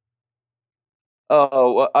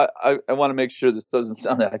 Oh, well, I want to make sure this doesn't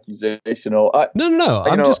sound accusational. No.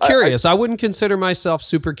 I'm just curious. I wouldn't consider myself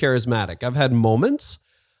super charismatic. I've had moments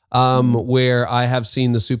where I have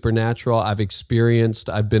seen the supernatural. I've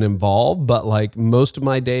been involved, but like most of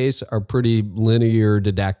my days are pretty linear,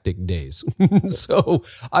 didactic days. So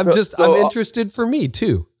I'm interested for me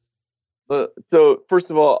too. So first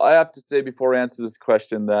of all, I have to say before I answer this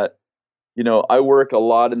question that, I work a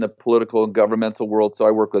lot in the political and governmental world. So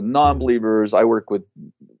I work with non-believers. I work with,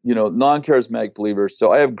 non-charismatic believers.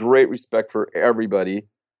 So I have great respect for everybody.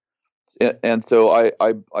 And so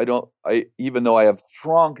I even though I have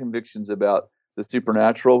strong convictions about the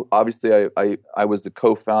supernatural, obviously I was the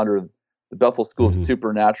co-founder of the Bethel School of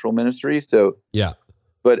Supernatural Ministry. So yeah.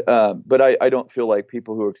 But I don't feel like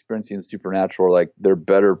people who are experiencing the supernatural are like they're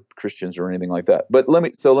better Christians or anything like that. But let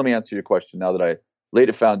me answer your question now that I laid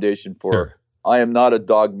a foundation for. Sure. I am not a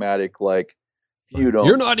dogmatic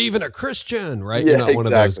You're not even a Christian, right? Yeah, You're not one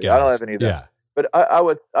of those guys. I don't have any of that. Yeah. But I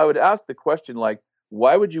would ask the question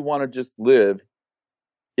why would you want to just live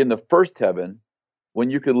in the first heaven when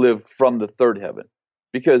you could live from the third heaven?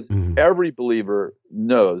 Because every believer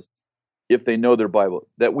knows, if they know their Bible,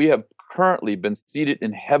 that we have currently been seated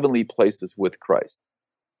in heavenly places with Christ.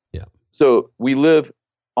 So we live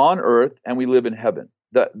on earth and we live in heaven.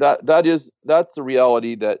 That's the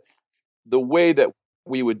reality. That the way that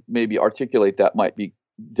we would maybe articulate that might be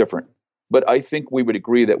different. But I think we would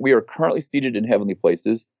agree that we are currently seated in heavenly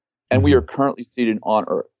places and we are currently seated on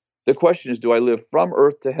earth. The question is, do I live from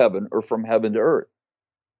earth to heaven or from heaven to earth?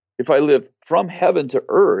 If I live from heaven to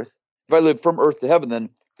earth, if I live from earth to heaven, then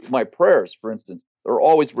my prayers, for instance, are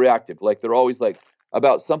always reactive. Like they're always like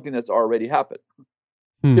about something that's already happened.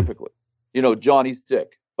 Typically, Johnny's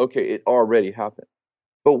sick. Okay, it already happened.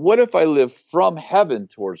 But what if I live from heaven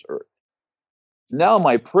towards earth? Now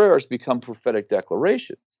my prayers become prophetic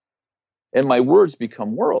declarations and my words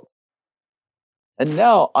become world. And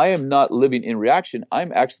now I am not living in reaction.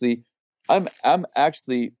 I'm actually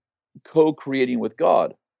co-creating with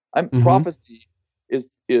God. Prophecy is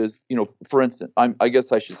for instance, I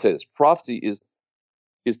guess I should say this. Prophecy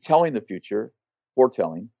is telling the future,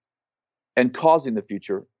 foretelling, and causing the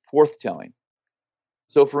future, forthtelling.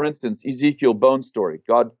 So for instance, Ezekiel bone story.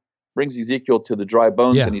 God brings Ezekiel to the dry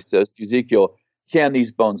bones and he says to Ezekiel, can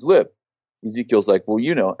these bones live? Ezekiel's like,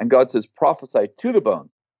 well, and God says, prophesy to the bones.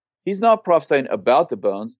 He's not prophesying about the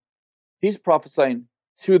bones. He's prophesying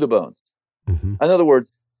to the bones. In other words,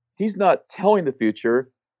 he's not telling the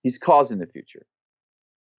future. He's causing the future.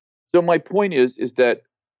 So my point is that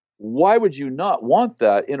why would you not want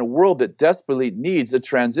that in a world that desperately needs a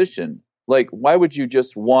transition? Like, why would you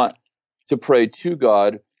just want to pray to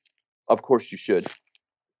God? Of course you should.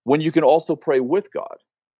 When you can also pray with God.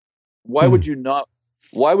 Why would you not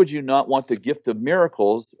want the gift of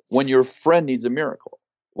miracles when your friend needs a miracle?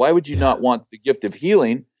 Why would you not want the gift of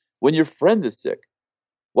healing when your friend is sick?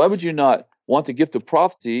 Why would you not want the gift of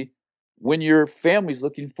prophecy when your family's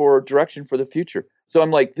looking for direction for the future? So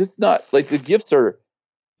I'm like, this is not like the gifts are,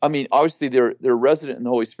 obviously they're resident in the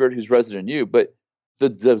Holy Spirit who's resident in you, but the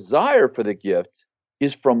desire for the gift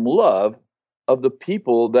is from love of the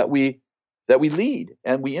people that we lead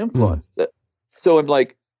and we influence. So I'm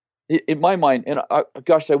like, in my mind, and I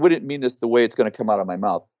wouldn't mean this the way it's going to come out of my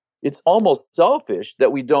mouth. It's almost selfish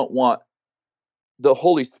that we don't want the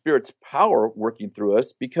Holy Spirit's power working through us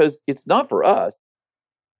because it's not for us.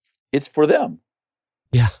 It's for them.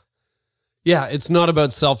 Yeah. Yeah. It's not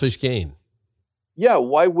about selfish gain. Yeah.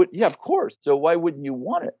 Of course. So why wouldn't you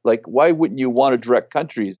want it? Like, why wouldn't you want to direct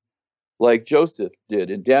countries like Joseph did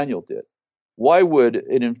and Daniel did? Why would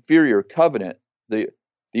an inferior covenant, the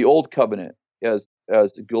old covenant, as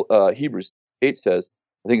Hebrews 8 says,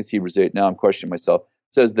 I think it's Hebrews 8, now I'm questioning myself,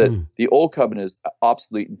 says that the old covenant is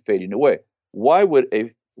obsolete and fading away. Why would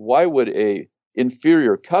a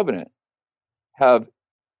inferior covenant have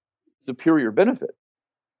superior benefit?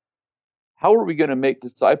 How are we going to make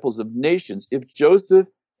disciples of nations if Joseph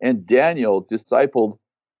and Daniel discipled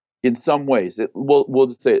in some ways? We'll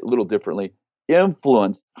just say it a little differently.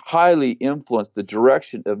 Highly influenced the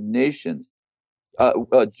direction of nations,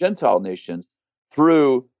 Gentile nations,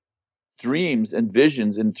 through dreams and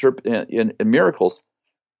visions and miracles.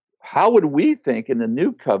 How would we think in the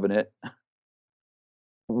new covenant?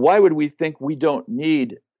 Why would we think we don't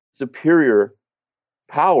need superior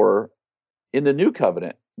power in the new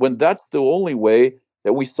covenant when that's the only way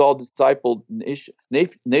that we saw discipled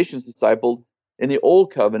nations discipled in the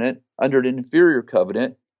old covenant under an inferior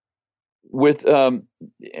covenant with what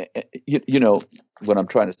I'm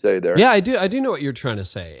trying to say there. Yeah, I do know what you're trying to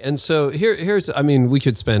say. And so here's we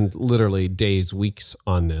could spend literally days, weeks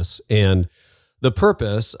on this. And the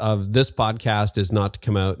purpose of this podcast is not to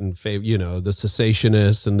come out and favor, the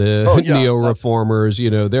cessationists and the neo-reformers,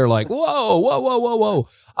 they're like, whoa.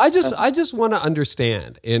 I just want to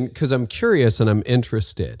understand, and because I'm curious and I'm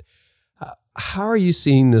interested. How are you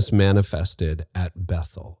seeing this manifested at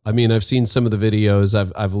Bethel? I've seen some of the videos,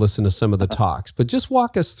 I've listened to some of the talks, but just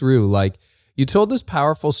walk us through. Like, you told this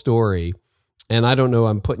powerful story, and I don't know,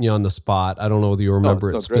 I'm putting you on the spot. I don't know whether you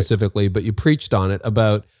remember it specifically, but you preached on it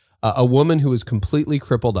about a woman who was completely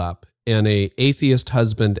crippled up and a atheist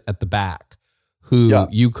husband at the back who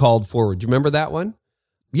you called forward. Do you remember that one?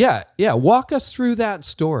 Yeah. Walk us through that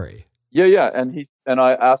story. Yeah. And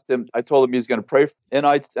I asked him, I told him he was going to pray, and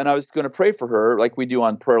I was going to pray for her like we do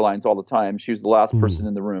on prayer lines all the time. She was the last person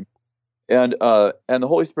in the room. And the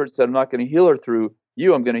Holy Spirit said, I'm not going to heal her through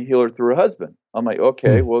you. I'm going to heal her through her husband. I'm like,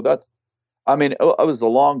 okay, well, it was a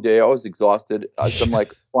long day. I was exhausted. So I'm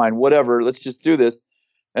like, fine, whatever. Let's just do this.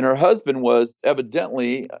 And her husband was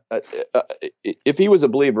evidently, if he was a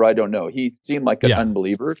believer, I don't know. He seemed like an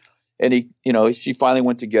unbeliever. And she finally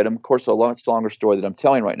went to get him. Of course, a much longer story that I'm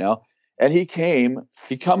telling right now. And he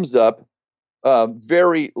comes up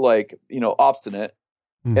very obstinate.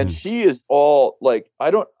 Mm-hmm. And she is all like, I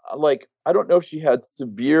don't know if she had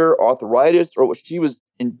severe arthritis or what she was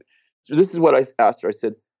in. So this is what I asked her. I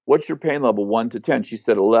said, what's your pain level, 1 to 10? She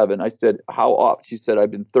said 11. I said, how often? She said,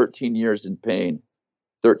 I've been 13 years in pain,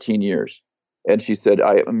 13 years. And she said,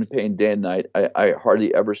 I'm in pain day and night. I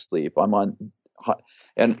hardly ever sleep. I'm on,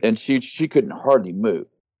 and she couldn't hardly move.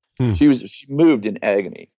 She moved in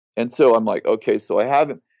agony. And so I'm like, okay, so I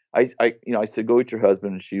haven't, I said, go with your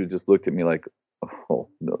husband. And she just looked at me like, oh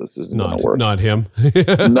no, this isn't going to work. Not him.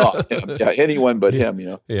 Not him. Yeah, anyone but him,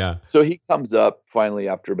 Yeah. So he comes up finally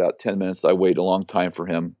after about 10 minutes. I wait a long time for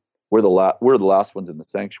him. We're the last ones in the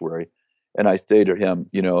sanctuary. And I say to him,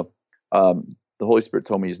 the Holy Spirit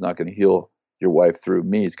told me he's not going to heal your wife through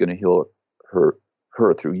me. He's going to heal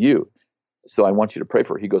her through you. So I want you to pray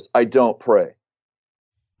for her. He goes, I don't pray.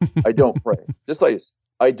 I don't pray. Just like this,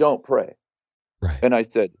 I don't pray. Right. And I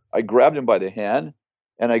said, I grabbed him by the hand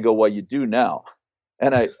and I go, well, you do now.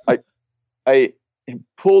 And I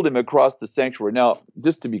pulled him across the sanctuary. Now,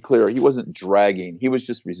 just to be clear, he wasn't dragging. He was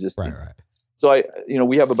just resisting. Right. So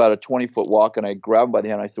we have about a 20-foot walk, and I grab him by the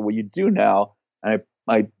hand. I said, well, you do now. And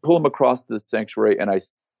I pull him across the sanctuary, and I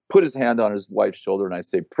put his hand on his wife's shoulder, and I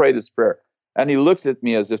say, pray this prayer. And he looks at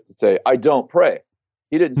me as if to say, I don't pray.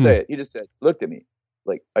 He didn't say it. He just said, looked at me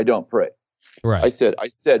like, I don't pray. Right. I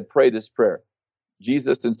said, pray this prayer,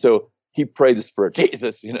 Jesus. And so he prayed this prayer,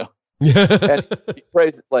 Jesus, And he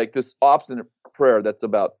prays like this obstinate prayer that's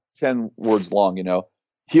about 10 words long,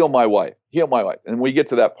 heal my wife. And when we get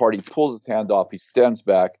to that part, he pulls his hand off, he stands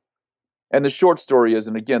back. And the short story is,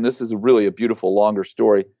 and again, this is really a beautiful, longer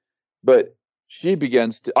story, but she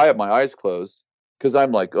begins to, I have my eyes closed because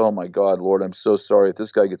I'm like, oh my God, Lord, I'm so sorry. If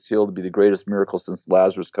this guy gets healed, it'd be the greatest miracle since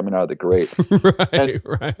Lazarus coming out of the grave.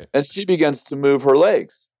 Right. And she begins to move her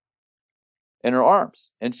legs and her arms.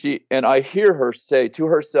 And I hear her say to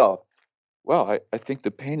herself, wow, I think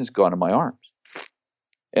the pain is gone in my arms.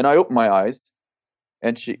 And I open my eyes,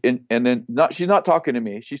 and she's not talking to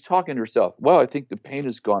me. She's talking to herself. Wow, I think the pain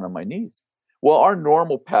is gone on my knees. Well, our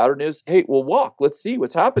normal pattern is, hey, we'll walk. Let's see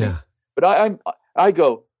what's happening. Yeah. But I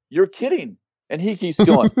go, you're kidding. And he keeps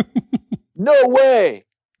going, no way.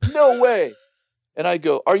 And I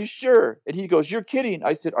go, are you sure? And he goes, you're kidding.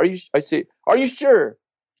 I say, are you sure?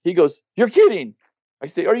 He goes, you're kidding. I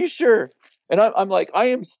say, are you sure? And I'm like, I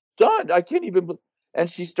am stunned. I can't even. And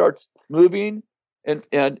she starts moving, and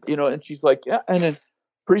she's like, yeah. And then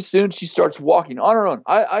pretty soon she starts walking on her own.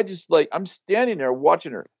 I just like, I'm standing there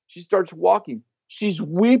watching her. She starts walking. She's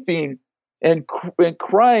weeping and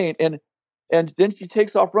crying, and then she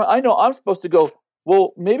takes off running. I know I'm supposed to go,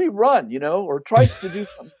 well, maybe run, or try to do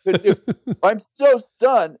something. I'm so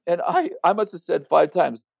stunned, and I must have said 5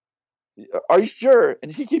 times, are you sure?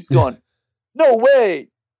 And he keeps going, no way,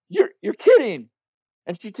 you're kidding.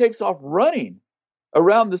 And she takes off running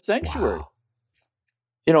around the sanctuary,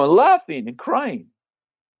 and laughing and crying.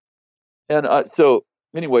 And so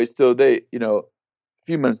they, a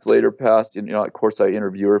few minutes later passed, and of course I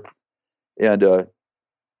interview her, and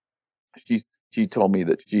she told me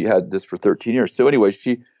that she had this for 13 years. So anyway,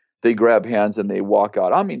 they grab hands and they walk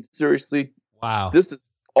out. I mean, seriously, wow, this is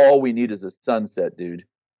all we need is a sunset, dude.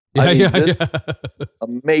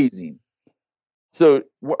 Amazing. So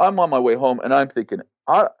I'm on my way home, and I'm thinking,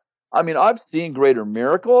 I've seen greater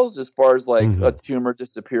miracles as far as like a tumor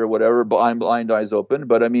disappear, whatever, blind eyes open.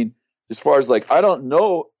 But I mean, as far as like, I don't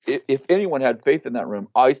know if anyone had faith in that room.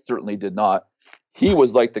 I certainly did not. He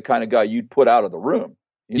was like the kind of guy you'd put out of the room.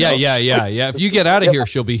 Yeah. If you get out of here,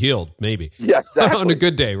 she'll be healed, maybe. Yeah, exactly. On a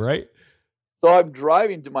good day, right? So I'm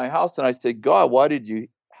driving to my house, and I said, God, why did you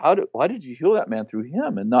heal that man through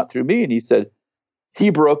him and not through me? And he said, he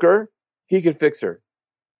broke her. He could fix her.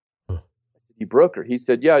 He broke her. He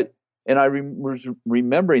said, yeah. And I was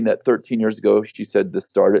remembering that 13 years ago, she said this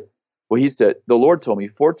started. Well, he said, the Lord told me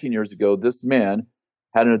 14 years ago, this man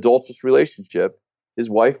had an adulterous relationship. His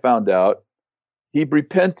wife found out. He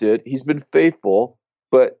repented. He's been faithful,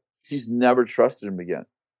 but she's never trusted him again.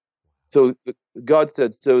 So God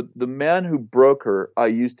said, so the man who broke her, I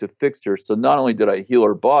used to fix her. So not only did I heal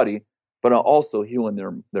her body, but I'm also healing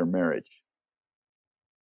their marriage.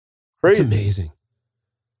 Crazy. That's amazing.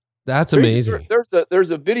 That's amazing.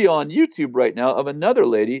 There's a video on YouTube right now of another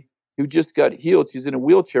lady who just got healed. She's in a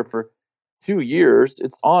wheelchair for 2 years.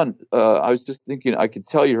 It's on. I was just thinking I could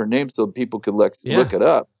tell you her name so people could look it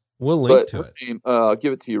up. We'll link to it. Name, I'll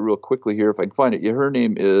give it to you real quickly here if I can find it. Yeah, her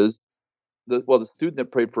name is the student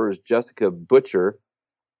that prayed for her is Jessica Butcher.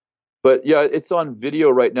 But yeah, it's on video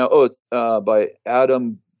right now. Oh, it's by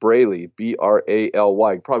Adam Braley, Bray.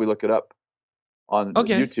 Probably look it up on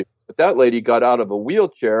YouTube. But that lady got out of a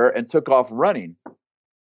wheelchair and took off running.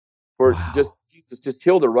 Jesus just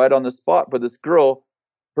healed her right on the spot. But this girl,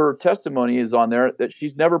 her testimony is on there that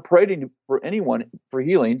she's never prayed for anyone for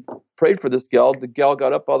healing prayed for this gal. The gal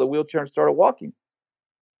got up out of the wheelchair and started walking.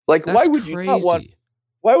 Like, That's why would crazy. you not want?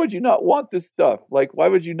 Why would you not want this stuff? Like, why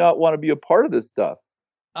would you not want to be a part of this stuff?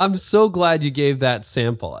 I'm so glad you gave that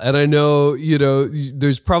sample. And I know,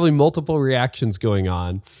 there's probably multiple reactions going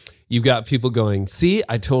on. You've got people going, see,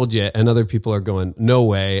 I told you. And other people are going, no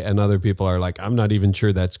way. And other people are like, I'm not even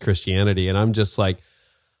sure that's Christianity. And I'm just like,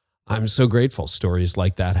 I'm so grateful stories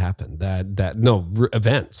like that happen,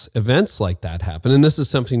 events like that happen. And this is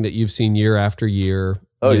something that you've seen year after year,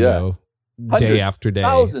 Hundreds, day after day.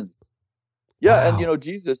 Thousands. Yeah. Wow. And,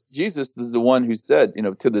 Jesus is the one who said,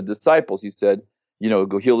 to the disciples, he said,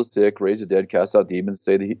 go heal the sick, raise the dead, cast out demons,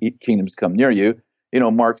 say the kingdoms come near you.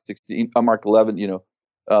 Mark 11,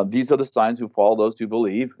 these are the signs who follow those who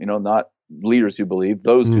believe, not leaders who believe,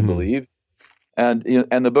 those who believe. And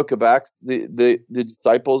and the book of Acts, the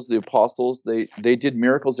disciples, the apostles, they did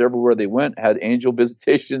miracles everywhere they went, had angel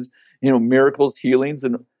visitations, miracles, healings.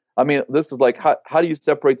 And I mean, this is like, how do you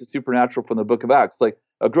separate the supernatural from the book of Acts? Like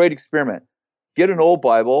a great experiment. Get an old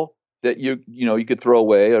Bible that you could throw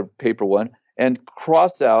away, a paper one, and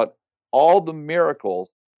cross out all the miracles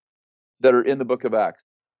that are in the book of Acts.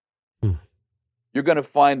 You're going to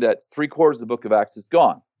find that 3/4 of the book of Acts is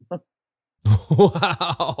gone.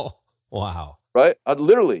 Wow. Right?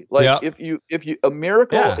 Literally, like if you a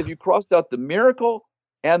miracle, if you crossed out the miracle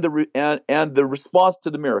and the response to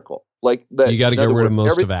the miracle, like that, you got to get rid of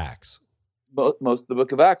most of Acts. Most of the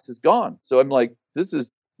book of Acts is gone. So I'm like, this is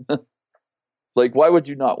like, why would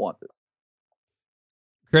you not want this?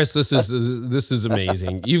 Kris, this is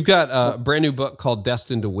amazing. You've got a brand new book called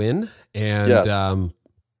Destined to Win, and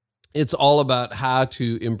it's all about how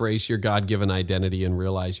to embrace your God-given identity and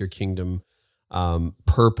realize your kingdom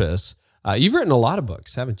purpose. You've written a lot of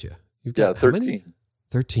books, haven't you? You've got 13. How many?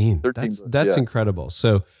 13. That's incredible.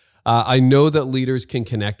 So I know that leaders can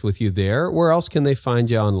connect with you there. Where else can they find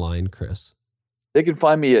you online, Kris? They can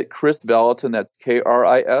find me at Kris Vallotton. That's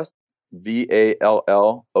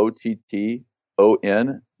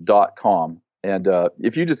KrisVallotton.com. And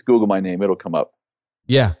if you just Google my name, it'll come up.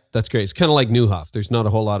 Yeah, that's great. It's kind of like Nieuwhof. There's not a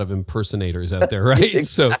whole lot of impersonators out there, right?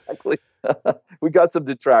 Exactly. We got some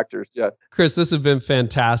detractors. Yeah. Kris, this has been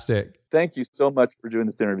fantastic. Thank you so much for doing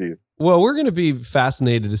this interview. Well, we're going to be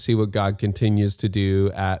fascinated to see what God continues to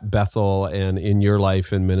do at Bethel and in your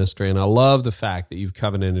life and ministry. And I love the fact that you've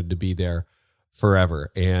covenanted to be there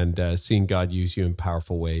forever and seeing God use you in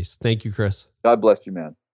powerful ways. Thank you, Kris. God bless you,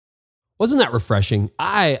 man. Wasn't that refreshing?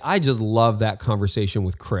 I just love that conversation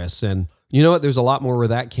with Kris. And you know what? There's a lot more where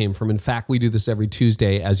that came from. In fact, we do this every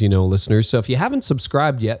Tuesday, as you know, listeners. So if you haven't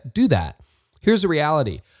subscribed yet, do that. Here's the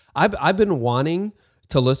reality. I've been wanting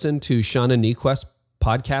to listen to Carey Nieuwhof's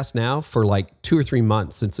podcast now for like 2 or 3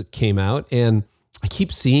 months since it came out. And I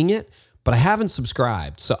keep seeing it, but I haven't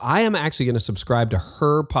subscribed. So I am actually going to subscribe to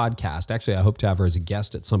her podcast. Actually, I hope to have her as a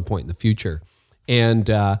guest at some point in the future. And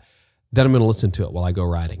then I'm going to listen to it while I go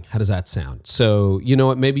riding. How does that sound? So, you know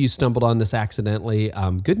what? Maybe you stumbled on this accidentally.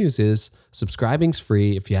 Good news is subscribing's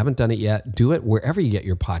free. If you haven't done it yet, do it wherever you get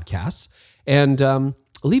your podcasts. And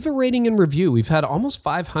leave a rating and review. We've had almost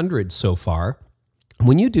 500 so far.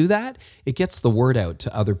 When you do that, it gets the word out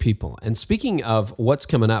to other people. And speaking of what's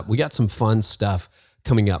coming up, we got some fun stuff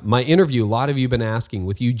coming up. My interview, a lot of you have been asking,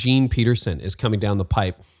 with Eugene Peterson is coming down the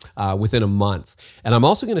pipe within a month. And I'm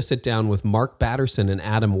also going to sit down with Mark Batterson and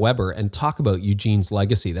Adam Weber and talk about Eugene's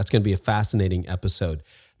legacy. That's going to be a fascinating episode.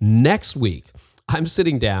 Next week, I'm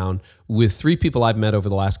sitting down with 3 people I've met over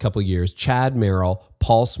the last couple of years, Chad Merrill,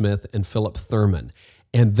 Paul Smith, and Philip Thurman.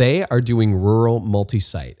 And they are doing rural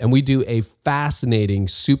multi-site. And we do a fascinating,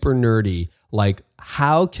 super nerdy, like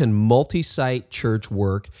how can multi-site church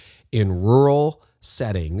work in rural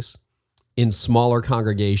settings, in smaller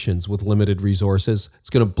congregations with limited resources. It's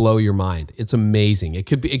going to blow your mind. It's amazing. It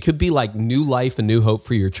could be like new life and new hope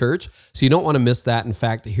for your church. So you don't want to miss that. In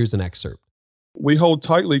fact, here's an excerpt. We hold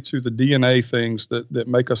tightly to the DNA things that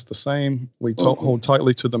make us the same. We hold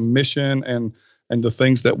tightly to the mission and the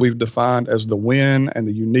things that we've defined as the win and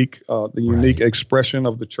the unique expression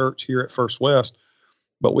of the church here at First West.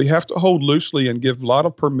 But we have to hold loosely and give a lot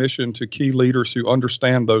of permission to key leaders who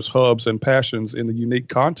understand those hubs and passions in the unique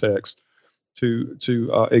context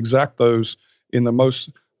to exact those in the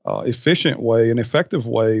most efficient way and effective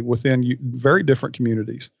way within very different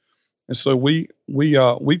communities. And so we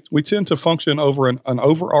tend to function over an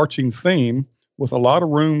overarching theme with a lot of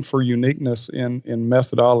room for uniqueness in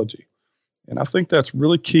methodology. And I think that's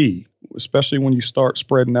really key, especially when you start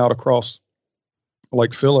spreading out across,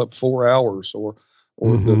 like Philip, 4 hours, or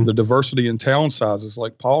the diversity in town sizes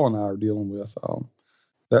like Paul and I are dealing with.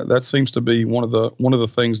 That seems to be one of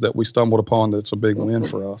the things that we stumbled upon that's a big win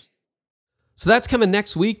for us. So that's coming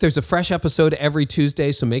next week. There's a fresh episode every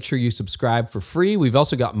Tuesday, so make sure you subscribe for free. We've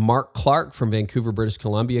also got Mark Clark from Vancouver, British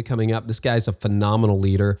Columbia coming up. This guy's a phenomenal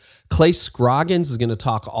leader. Clay Scroggins is going to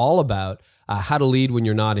talk all about how to lead when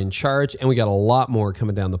you're not in charge, and we got a lot more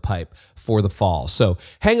coming down the pipe for the fall. So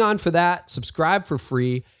hang on for that. Subscribe for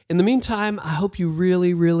free. In the meantime, I hope you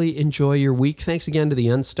really, really enjoy your week. Thanks again to the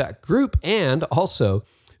Unstuck Group and also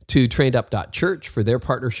to trainedup.church for their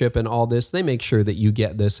partnership and all this. They make sure that you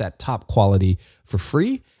get this at top quality for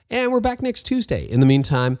free. And we're back next Tuesday. In the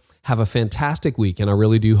meantime, have a fantastic week. And I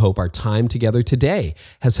really do hope our time together today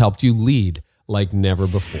has helped you lead like never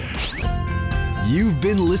before. You've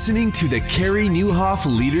been listening to the Carey Nieuwhof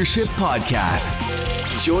Leadership Podcast.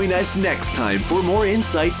 Join us next time for more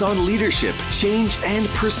insights on leadership, change, and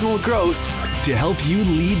personal growth to help you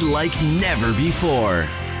lead like never before.